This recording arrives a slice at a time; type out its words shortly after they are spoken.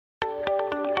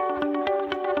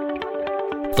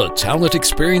The Talent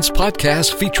Experience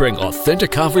podcast featuring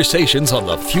authentic conversations on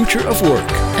the future of work.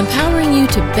 Empowering you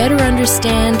to better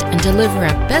understand and deliver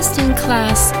a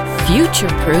best-in-class,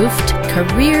 future-proofed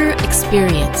career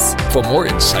experience. For more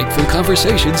insightful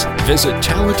conversations, visit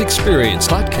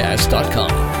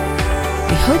talentexperiencepodcast.com.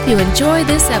 We hope you enjoy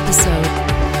this episode.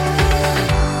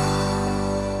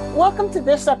 Welcome to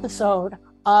this episode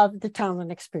of The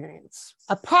Talent Experience,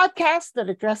 a podcast that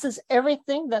addresses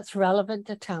everything that's relevant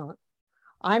to talent.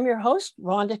 I'm your host,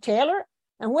 Rhonda Taylor,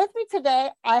 and with me today,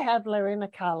 I have Larry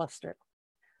McAllister.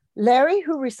 Larry,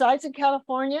 who resides in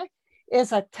California,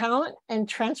 is a talent and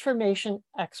transformation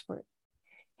expert.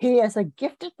 He is a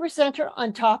gifted presenter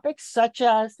on topics such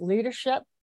as leadership,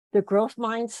 the growth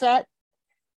mindset,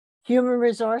 human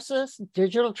resources,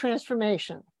 digital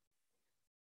transformation.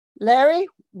 Larry,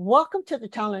 welcome to the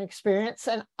Talent Experience.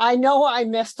 And I know I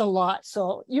missed a lot,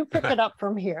 so you pick it up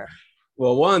from here.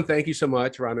 Well, one, thank you so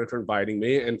much, Rhonda, for inviting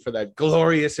me and for that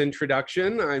glorious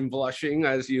introduction. I'm blushing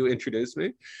as you introduced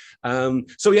me.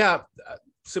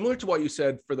 Similar to what you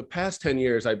said, for the past 10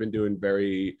 years, I've been doing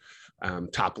very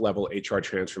top-level HR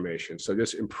transformation. So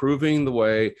just improving the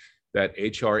way that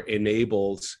HR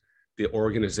enables the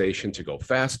organization to go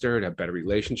faster, to have better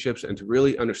relationships, and to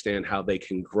really understand how they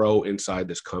can grow inside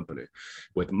this company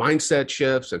with mindset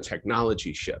shifts and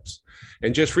technology shifts.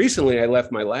 And just recently, I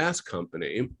left my last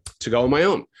company to go on my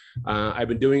own. I've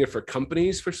been doing it for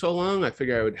companies for so long. I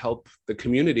figured I would help the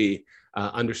community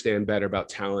understand better about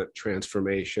talent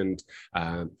transformation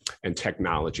and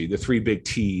technology, the three big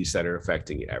T's that are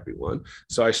affecting everyone.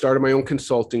 So I started my own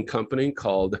consulting company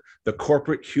called the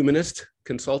Corporate Humanist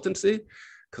Consultancy,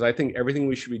 because I think everything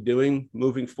we should be doing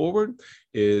moving forward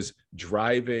is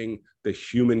driving the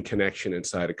human connection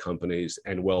inside of companies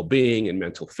and well-being and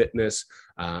mental fitness.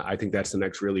 I think that's the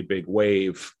next really big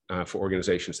wave for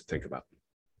organizations to think about.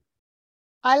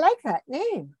 I like that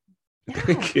name. Yeah.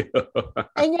 Thank you.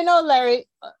 And you know, Larry,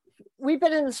 we've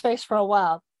been in the space for a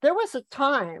while. There was a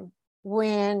time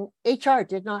when HR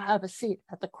did not have a seat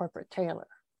at the corporate table.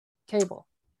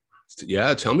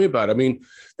 Yeah, tell me about it. I mean,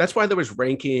 that's why there was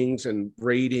rankings and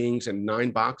ratings and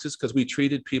 9 boxes, because we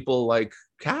treated people like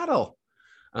cattle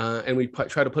and we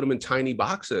try to put them in tiny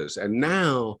boxes. And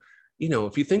now, you know,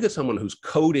 if you think of someone who's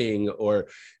coding or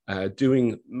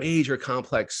doing major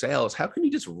complex sales, how can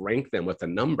you just rank them with a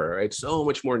number? It's so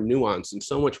much more nuanced and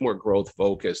so much more growth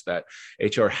focused that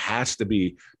HR has to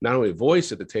be not only a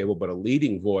voice at the table, but a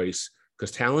leading voice,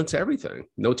 because talent's everything.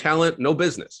 No talent, no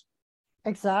business.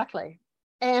 Exactly.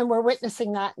 And we're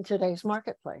witnessing that in today's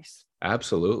marketplace.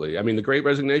 Absolutely. I mean, the Great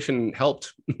Resignation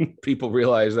helped people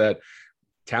realize that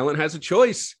talent has a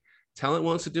choice. Talent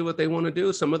wants to do what they want to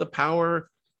do. Some of the power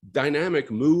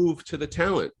dynamic moved to the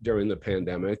talent during the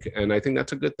pandemic, and I think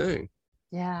that's a good thing.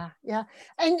 Yeah.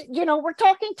 And, you know, we're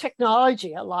talking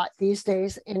technology a lot these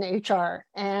days in HR.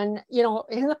 And, you know,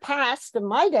 in the past, in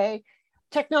my day,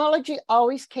 technology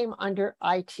always came under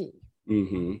IT.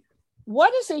 Mm-hmm.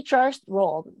 What is HR's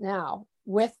role now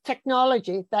with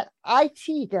technology that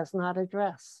IT does not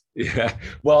address? Yeah,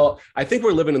 well, I think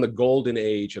we're living in the golden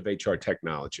age of HR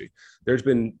technology. There's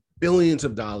been billions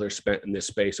of dollars spent in this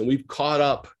space, and we've caught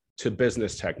up to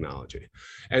business technology.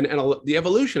 And the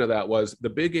evolution of that was the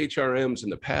big HRMs in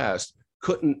the past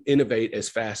couldn't innovate as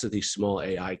fast as these small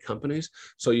AI companies.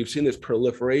 So you've seen this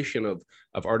proliferation of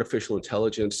artificial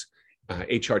intelligence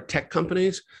HR tech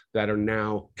companies that are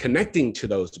now connecting to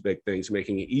those big things,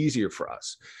 making it easier for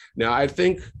us. Now, I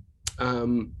think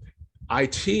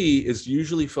IT is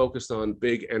usually focused on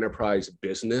big enterprise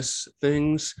business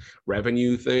things,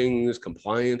 revenue things,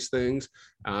 compliance things,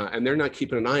 and they're not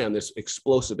keeping an eye on this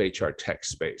explosive HR tech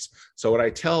space. So what I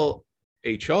tell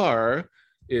HR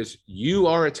is, you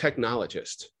are a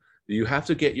technologist. You have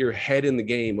to get your head in the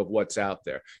game of what's out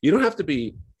there. You don't have to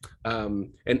be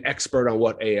an expert on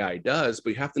what AI does,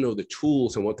 but you have to know the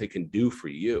tools and what they can do for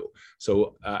you.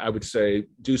 So I would say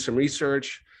do some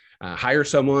research, hire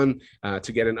someone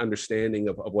to get an understanding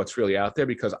of what's really out there,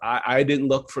 because I didn't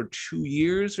look for 2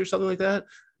 years or something like that.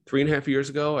 3.5 years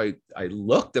ago, I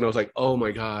looked and I was like, oh my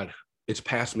God, it's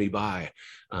passed me by.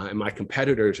 And my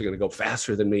competitors are going to go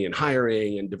faster than me in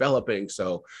hiring and developing.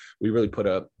 So we really put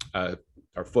our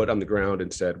foot on the ground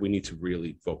and said, we need to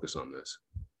really focus on this.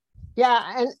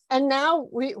 Yeah. And now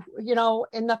we, you know,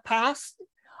 in the past,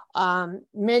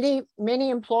 many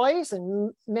employees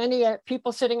and many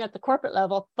people sitting at the corporate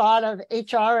level thought of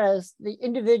HR as the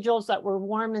individuals that were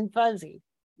warm and fuzzy.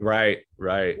 Right.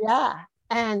 Yeah.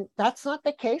 And that's not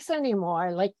the case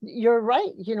anymore. Like, you're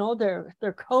right. You know, they're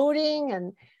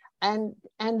coding and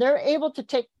they're able to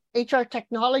take HR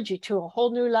technology to a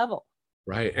whole new level.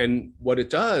 Right. And what it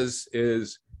does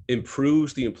is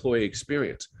improves the employee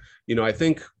experience. I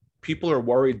think people are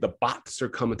worried the bots are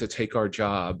coming to take our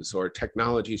jobs or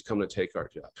technology is coming to take our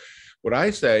job. What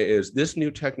I say is this new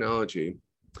technology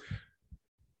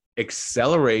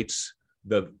accelerates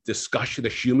the discussion, the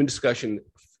human discussion.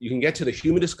 You can get to the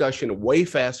human discussion way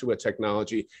faster with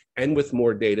technology and with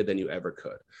more data than you ever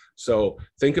could. So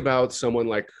think about someone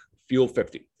like Fuel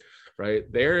 50, right?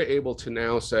 They're able to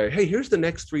now say, hey, here's the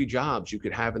next 3 jobs you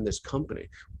could have in this company.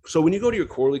 So when you go to your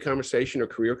quarterly conversation or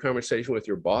career conversation with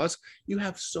your boss, you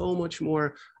have so much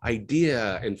more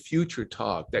idea and future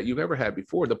talk that you've ever had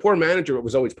before. The poor manager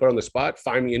was always put on the spot,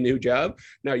 find me a new job.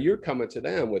 Now you're coming to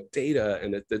them with data,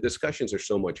 and the discussions are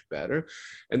so much better.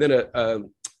 And then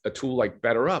a tool like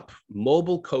BetterUp,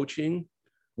 mobile coaching,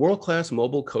 world-class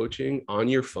mobile coaching on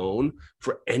your phone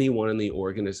for anyone in the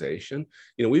organization.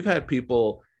 We've had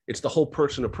people, it's the whole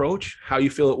person approach. How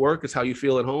you feel at work is how you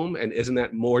feel at home. And isn't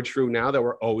that more true now that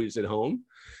we're always at home?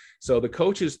 So the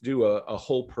coaches do a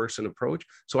whole person approach.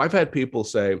 So I've had people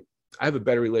say, I have a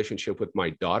better relationship with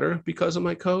my daughter because of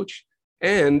my coach,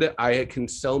 and I can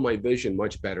sell my vision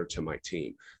much better to my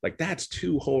team. Like, that's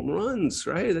 2 home runs,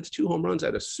 right? That's 2 home runs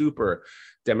at a super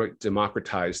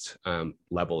democratized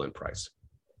level and price.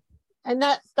 And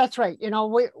that's right.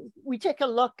 We take a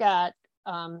look at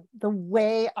the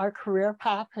way our career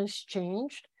path has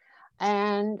changed.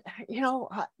 And,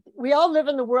 we all live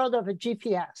in the world of a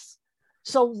GPS.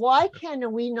 So why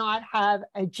can we not have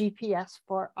a GPS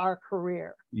for our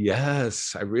career?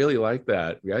 Yes, I really like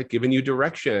that. Yeah, giving you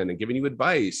direction and giving you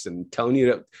advice and telling you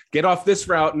to get off this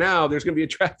route now. There's going to be a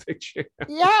traffic jam.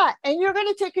 Yeah, and you're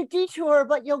going to take a detour,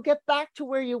 but you'll get back to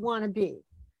where you want to be.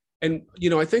 And,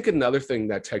 I think another thing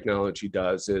that technology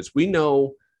does is we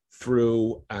know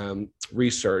through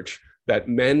research that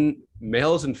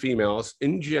males and females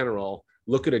in general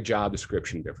look at a job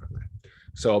description differently.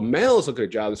 So males look at a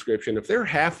job description. If they're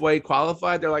halfway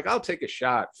qualified, they're like, I'll take a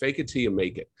shot, fake it till you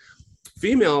make it.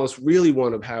 Females really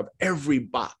want to have every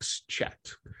box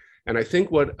checked. And I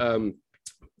think what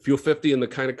Fuel 50 and the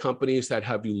kind of companies that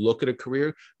have you look at a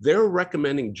career, they're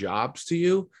recommending jobs to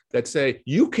you that say,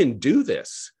 you can do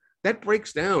this. That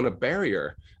breaks down a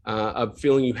barrier of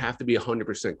feeling you have to be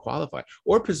 100% qualified,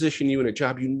 or position you in a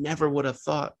job you never would have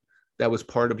thought that was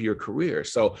part of your career.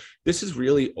 So this is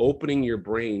really opening your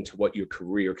brain to what your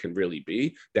career can really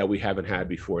be that we haven't had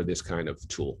before, this kind of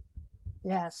tool.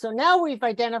 Yeah, so now we've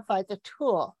identified the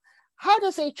tool. How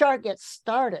does HR get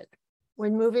started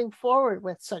when moving forward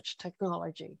with such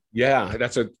technology? Yeah,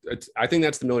 I think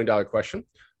that's the $1 million question,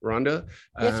 Rhonda.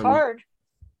 It's hard.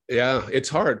 Yeah, it's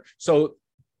hard. So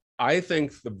I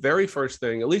think the very first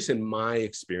thing, at least in my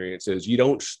experience, is you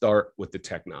don't start with the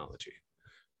technology.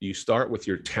 You start with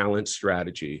your talent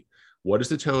strategy. What is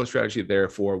the talent strategy there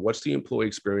for? What's the employee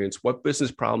experience? What business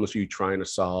problems are you trying to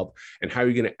solve? And how are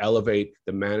you going to elevate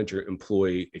the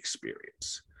manager-employee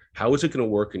experience? How is it going to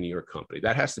work in your company?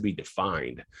 That has to be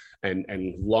defined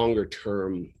and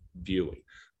longer-term viewing.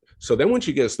 So then once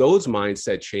you get those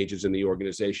mindset changes in the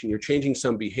organization, you're changing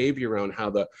some behavior around how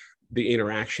the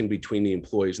interaction between the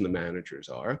employees and the managers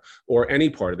are, or any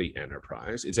part of the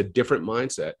enterprise. It's a different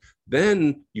mindset.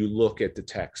 Then you look at the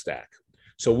tech stack.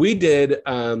 So we did,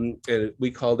 and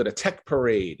we called it a tech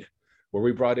parade, where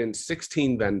we brought in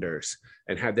 16 vendors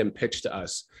and had them pitch to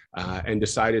us and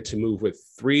decided to move with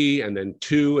 3 and then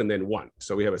 2 and then 1.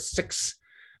 So we have six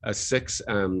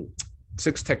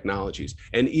technologies,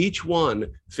 and each one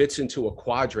fits into a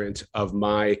quadrant of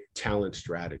my talent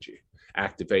strategy.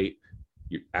 Activate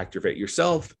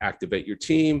yourself, activate your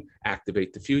team,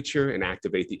 activate the future, and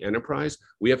activate the enterprise.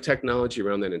 We have technology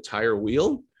around that entire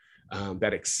wheel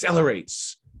that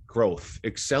accelerates growth,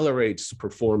 accelerates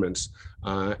performance.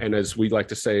 And as we like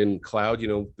to say in cloud,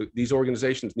 these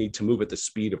organizations need to move at the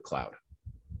speed of cloud.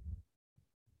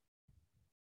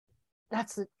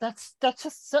 That's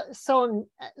just so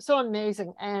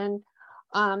amazing. And,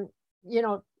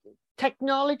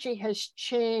 technology has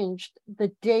changed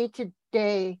the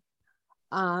day-to-day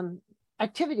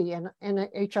activity in an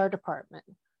HR department.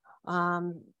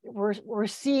 We're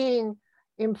seeing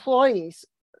employees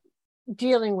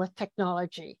dealing with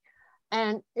technology.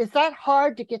 And is that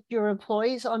hard to get your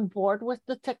employees on board with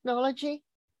the technology?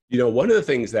 One of the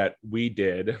things that we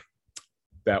did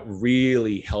that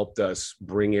really helped us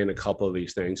bring in a couple of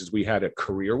these things is we had a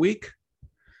career week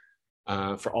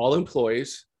for all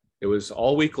employees. It was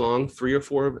all week long, 3 or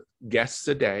 4 guests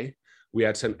a day. We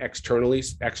had some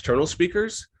external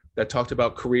speakers that talked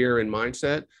about career and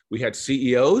mindset. We had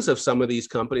CEOs of some of these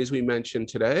companies we mentioned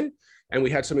today, and we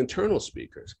had some internal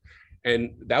speakers.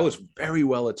 And that was very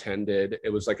well attended. It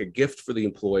was like a gift for the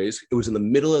employees. It was in the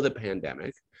middle of the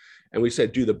pandemic. And we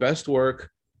said, do the best work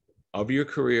of your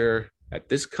career at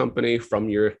this company from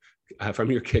your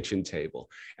kitchen table.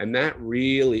 And that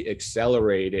really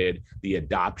accelerated the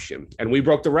adoption. And we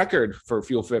broke the record for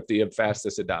Fuel 50 of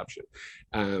fastest adoption.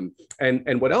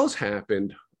 And what else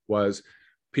happened was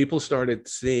people started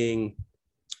seeing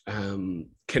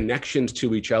connections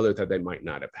to each other that they might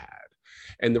not have had.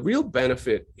 And the real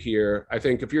benefit here, I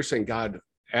think, if you're saying, God,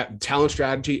 talent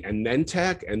strategy and then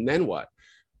tech, and then what?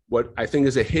 What I think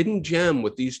is a hidden gem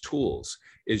with these tools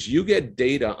is you get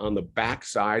data on the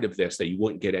backside of this that you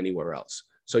wouldn't get anywhere else.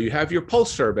 So you have your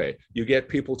pulse survey, you get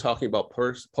people talking about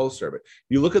pulse survey.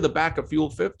 You look at the back of Fuel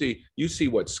 50, you see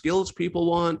what skills people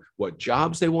want, what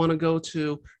jobs they want to go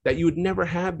to that you would never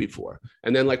have before.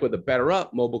 And then like with the Better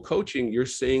Up mobile coaching, you're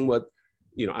seeing what,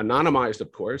 anonymized,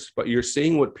 of course, but you're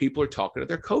seeing what people are talking to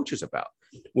their coaches about.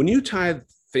 When you tie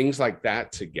things like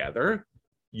that together,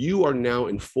 you are now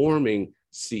informing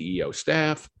CEO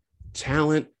staff,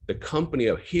 talent, the company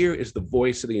of here is the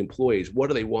voice of the employees. What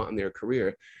do they want in their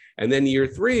career? And then year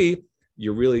 3,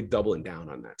 you're really doubling down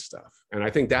on that stuff. And I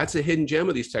think that's a hidden gem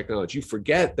of these technologies. You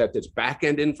forget that this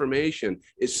back-end information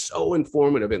is so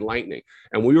informative, enlightening.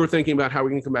 And we were thinking about how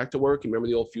we can come back to work. You remember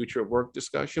the old future of work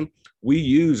discussion? We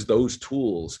use those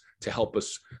tools to help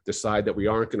us decide that we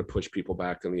aren't going to push people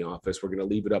back in the office. We're going to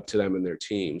leave it up to them and their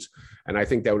teams. And I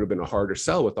think that would have been a harder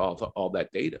sell with all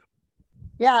that data.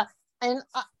 Yeah. And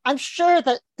I'm sure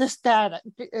that this data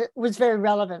was very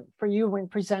relevant for you when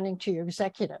presenting to your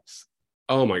executives.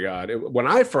 Oh my God. When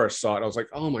I first saw it, I was like,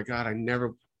 oh my God, I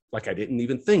didn't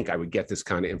even think I would get this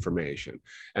kind of information.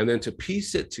 And then to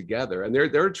piece it together, and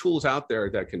there are tools out there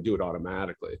that can do it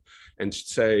automatically, and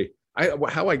say,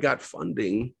 how I got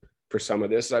funding for some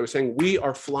of this, I was saying, we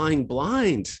are flying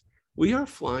blind. We are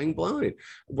flying blind.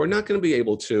 We're not going to be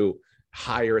able to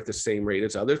hire at the same rate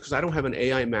as others because I don't have an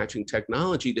AI matching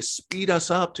technology to speed us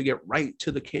up to get right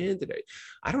to the candidate.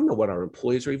 I don't know what our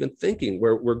employees are even thinking.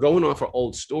 We're going off our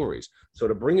old stories. So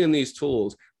to bring in these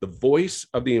tools, the voice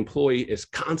of the employee is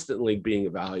constantly being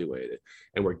evaluated,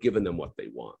 and we're giving them what they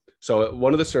want. So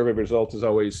one of the survey results is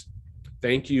always,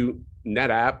 thank you,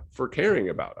 NetApp, for caring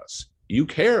about us. You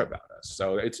care about us.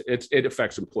 So it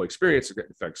affects employee experience, it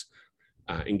affects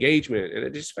engagement, and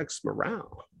it just affects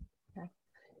morale.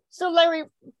 So Larry,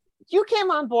 you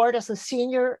came on board as a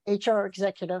senior HR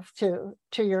executive to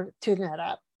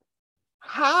NetApp.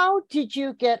 How did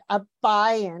you get a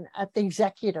buy-in at the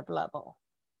executive level?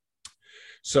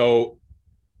 So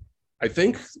I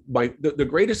think the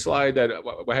greatest slide that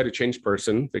I had a change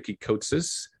person, Vicky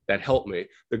Coates, that helped me.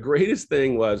 The greatest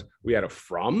thing was we had a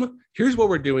from, here's what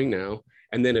we're doing now,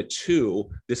 and then a to,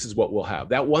 this is what we'll have.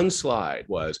 That one slide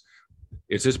was,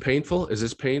 is this painful? Is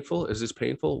this painful? Is this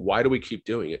painful? Why do we keep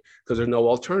doing it? Because there's no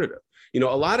alternative. A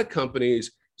lot of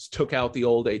companies took out the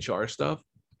old HR stuff.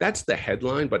 That's the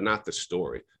headline, but not the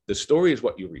story. The story is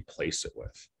what you replace it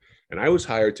with. And I was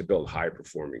hired to build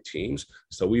high-performing teams.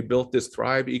 So we built this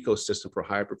Thrive ecosystem for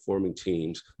high-performing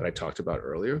teams that I talked about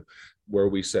earlier, where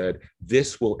we said,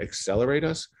 this will accelerate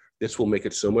us. This will make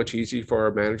it so much easier for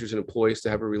our managers and employees to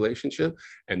have a relationship,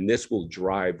 and this will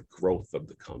drive growth of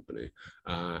the company.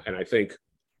 And I think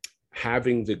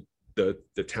having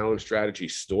the talent strategy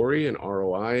story and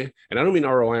ROI, and I don't mean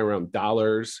ROI around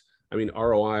dollars, I mean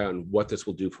ROI on what this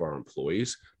will do for our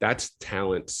employees. That's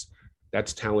talent's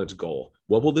goal.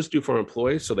 What will this do for our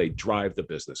employees so they drive the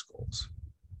business goals?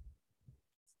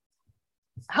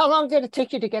 How long did it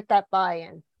take you to get that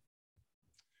buy-in?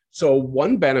 So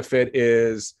one benefit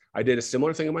is I did a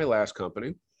similar thing in my last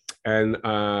company, and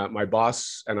my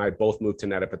boss and I both moved to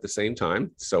NetApp at the same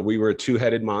time. So we were a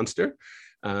two-headed monster.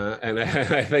 And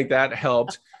I think that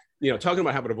helped, talking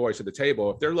about having a voice at the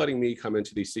table. If they're letting me come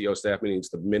into these CEO staff meetings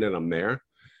the minute I'm there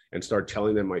and start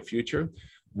telling them my future,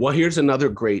 well, here's another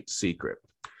great secret.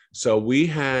 So we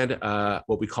had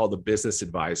what we call the business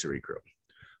advisory group,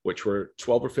 which were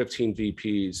 12 or 15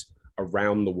 VPs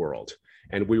around the world.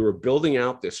 And we were building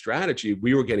out this strategy.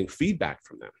 We were getting feedback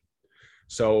from them.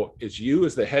 So as you,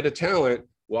 as the head of talent,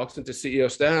 walks into CEO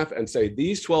staff and say,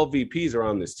 these 12 VPs are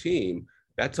on this team,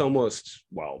 that's almost,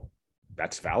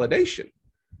 that's validation.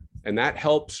 And that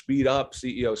helps speed up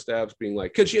CEO staffs being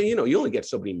like, because you only get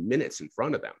so many minutes in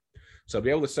front of them. So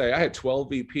be able to say, I had 12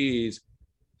 VPs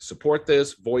support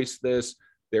this, voice this,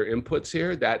 their inputs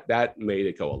here, that made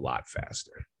it go a lot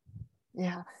faster.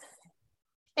 Yeah.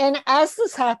 And as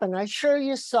this happened, I'm sure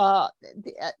you saw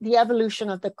the evolution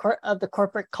of the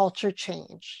corporate culture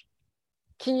change.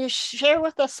 Can you share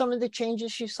with us some of the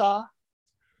changes you saw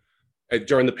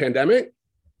during the pandemic?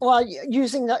 Well,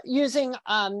 using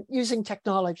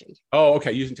technology. Oh,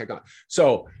 okay, using technology.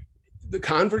 So the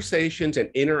conversations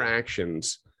and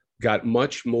interactions got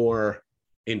much more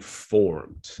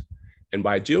informed. And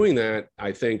by doing that,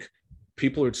 I think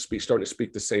people are starting to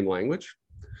speak the same language.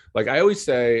 Like I always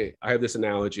say, I have this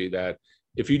analogy that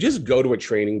if you just go to a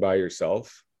training by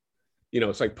yourself,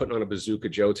 it's like putting on a Bazooka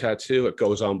Joe tattoo. It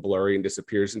goes on blurry and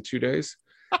disappears in 2 days.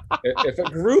 If a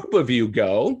group of you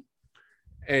go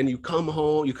and you come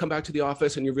home, you come back to the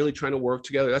office and you're really trying to work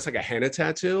together, that's like a henna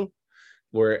tattoo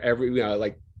where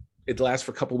it lasts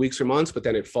for a couple of weeks or months, but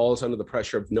then it falls under the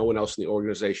pressure of no one else in the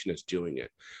organization is doing it.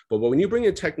 But when you bring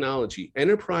in technology,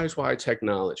 enterprise-wide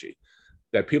technology,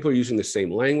 that people are using the same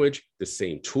language, the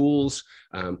same tools,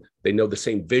 they know the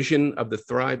same vision of the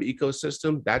Thrive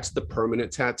ecosystem, that's the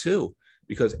permanent tattoo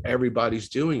because everybody's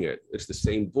doing it. It's the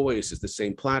same voice, it's the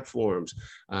same platforms.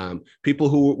 People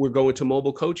who were going to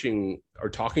mobile coaching are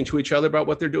talking to each other about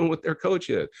what they're doing with their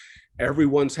coaches.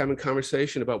 Everyone's having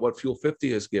conversation about what Fuel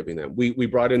 50 is giving them. We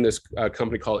brought in this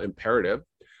company called Imperative,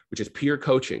 which is peer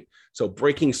coaching. So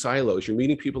breaking silos, you're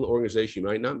meeting people in the organization you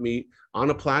might not meet on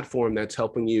a platform that's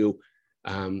helping you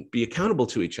be accountable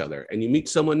to each other. And you meet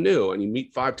someone new and you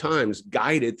meet 5 times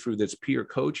guided through this peer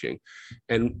coaching.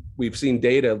 And we've seen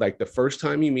data, like the first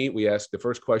time you meet, we ask, the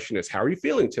first question is, how are you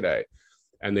feeling today?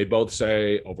 And they both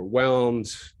say overwhelmed,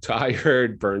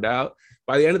 tired, burned out.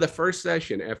 By the end of the first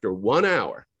session, after 1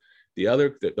 hour,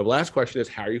 the last question is,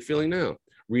 how are you feeling now?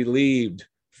 Relieved,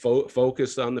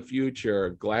 focused on the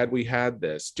future, glad we had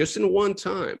this, just in one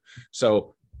time.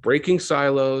 So breaking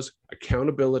silos,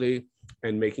 accountability,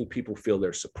 and making people feel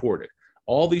they're supported.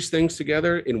 All these things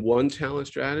together in one talent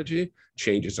strategy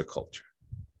changes a culture.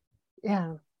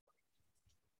 Yeah.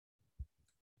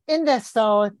 In this,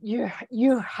 though,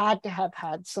 you had to have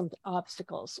had some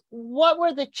obstacles. What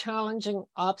were the challenging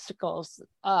obstacles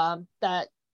that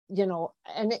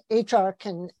an HR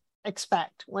can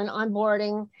expect when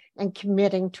onboarding and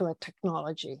committing to a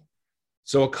technology?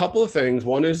 So a couple of things.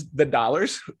 One is the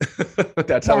dollars.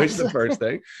 That's always the first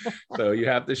thing. So you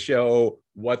have to show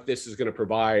what this is going to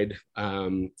provide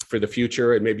for the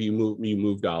future, and maybe you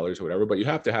move dollars or whatever. But you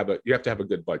have to have a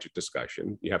good budget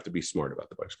discussion. You have to be smart about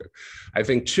the budget. I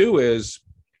think 2 is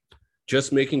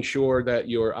just making sure that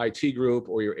your IT group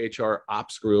or your HR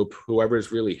ops group, whoever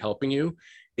is really helping you,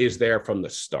 is there from the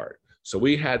start. So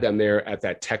we had them there at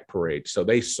that tech parade. So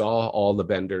they saw all the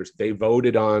vendors. They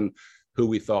voted on who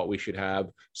we thought we should have.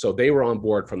 So they were on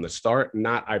board from the start,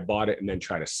 not I bought it and then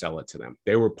try to sell it to them.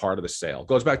 They were part of the sale.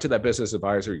 Goes back to that business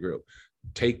advisory group.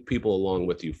 Take people along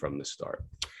with you from the start.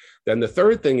 Then the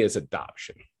third thing is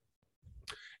adoption.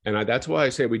 And that's why I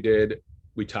say we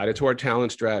tied it to our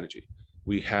talent strategy.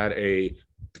 We had a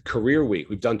career week.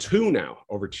 We've done 2 now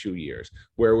over 2 years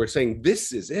where we're saying,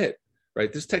 this is it.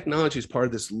 Right? This technology is part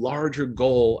of this larger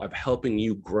goal of helping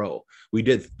you grow. We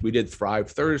did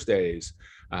Thrive Thursdays,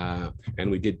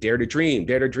 and we did Dare to Dream.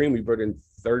 Dare to Dream, we brought in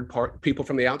people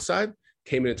from the outside,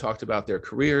 came in and talked about their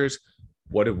careers,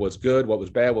 what it was good, what was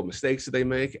bad, what mistakes did they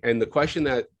make. And the question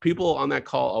that people on that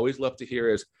call always love to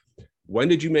hear is, when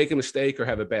did you make a mistake or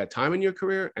have a bad time in your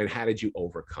career, and how did you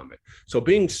overcome it? So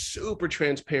being super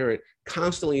transparent,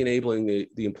 constantly enabling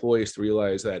the employees to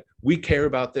realize that we care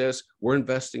about this, we're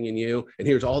investing in you, and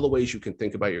here's all the ways you can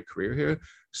think about your career here,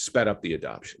 sped up the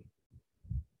adoption.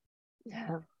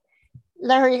 Yeah.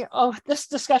 Larry, this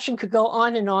discussion could go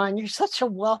on and on. You're such a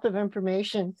wealth of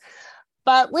information.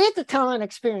 But we at the Talent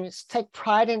Experience take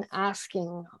pride in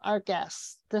asking our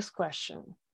guests this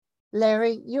question.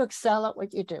 Larry, you excel at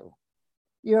what you do.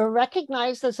 You're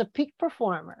recognized as a peak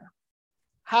performer.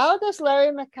 How does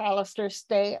Larry McAllister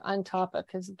stay on top of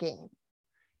his game?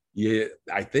 Yeah,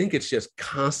 I think it's just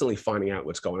constantly finding out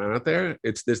what's going on out there.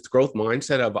 It's this growth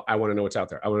mindset of, I want to know what's out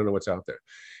there. I want to know what's out there.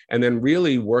 And then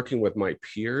really working with my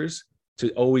peers to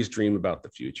always dream about the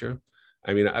future.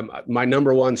 I mean, my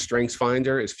number one strengths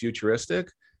finder is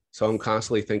futuristic. So I'm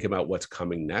constantly thinking about what's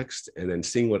coming next and then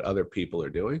seeing what other people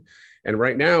are doing. And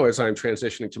right now, as I'm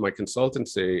transitioning to my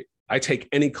consultancy, I take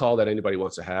any call that anybody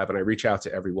wants to have and I reach out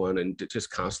to everyone and just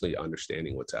constantly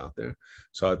understanding what's out there.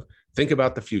 So think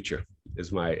about the future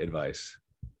is my advice.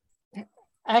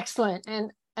 Excellent.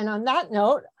 And on that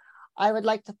note, I would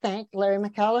like to thank Larry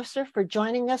McAllister for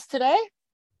joining us today.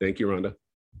 Thank you, Rhonda.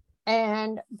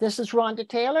 And this is Rhonda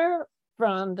Taylor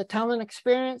from the Talent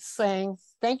Experience saying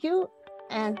thank you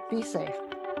and be safe.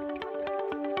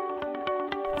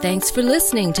 Thanks for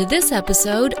listening to this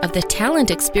episode of the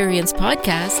Talent Experience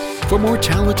podcast. For more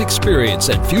talent experience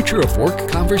and future of work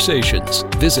conversations,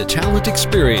 visit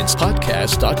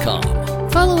talentexperiencepodcast.com.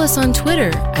 Follow us on Twitter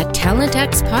at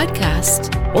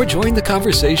TalentXPodcast. Or join the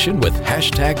conversation with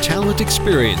 #Talent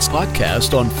Experience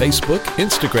Podcast on Facebook,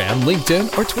 Instagram,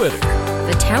 LinkedIn, or Twitter.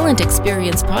 The Talent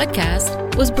Experience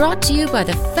podcast was brought to you by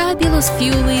the fabulous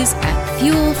Fuelies at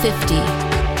Fuel 50.